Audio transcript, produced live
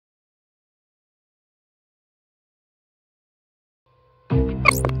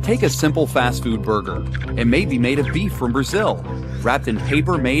Take a simple fast food burger. It may be made of beef from Brazil, wrapped in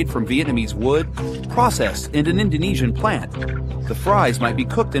paper made from Vietnamese wood, processed in an Indonesian plant. The fries might be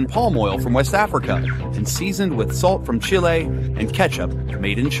cooked in palm oil from West Africa and seasoned with salt from Chile and ketchup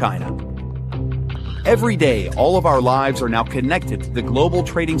made in China. Every day, all of our lives are now connected to the global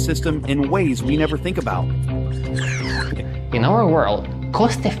trading system in ways we never think about. In our world,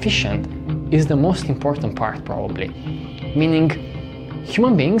 cost efficient is the most important part, probably. Meaning,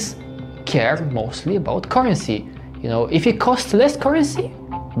 human beings care mostly about currency. If it costs less currency,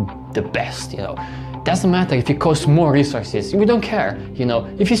 the best, Doesn't matter if it costs more resources, we don't care,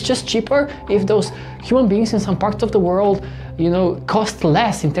 If it's just cheaper, if those human beings in some parts of the world, cost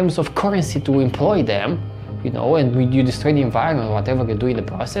less in terms of currency to employ them, and you destroy the environment or whatever you do in the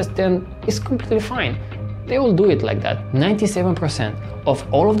process, then it's completely fine. They will do it like that. 97% of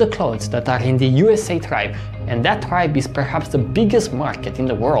all of the clothes that are in the USA tribe, and that tribe is perhaps the biggest market in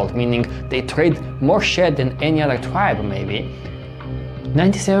the world, meaning they trade more share than any other tribe maybe,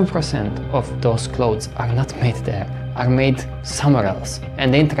 97% of those clothes are not made there, are made somewhere else,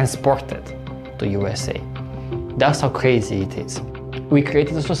 and then transported to USA. That's how crazy it is. We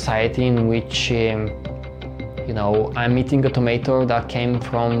created a society in which, I'm eating a tomato that came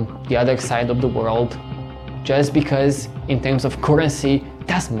from the other side of the world, just because in terms of currency,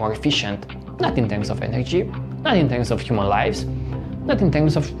 that's more efficient. Not in terms of energy, not in terms of human lives, not in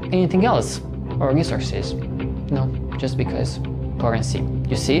terms of anything else, or resources. No, just because currency.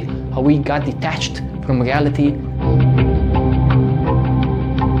 You see how we got detached from reality?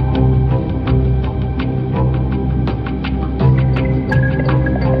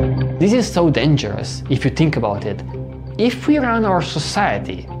 This is so dangerous if you think about it. If we run our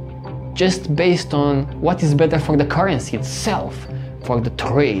society just based on what is better for the currency itself, for the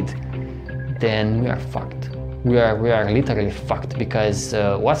trade, then we are fucked. We are literally fucked, because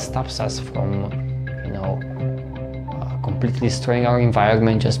what stops us from, completely destroying our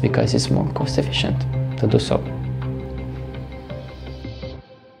environment just because it's more cost efficient to do so?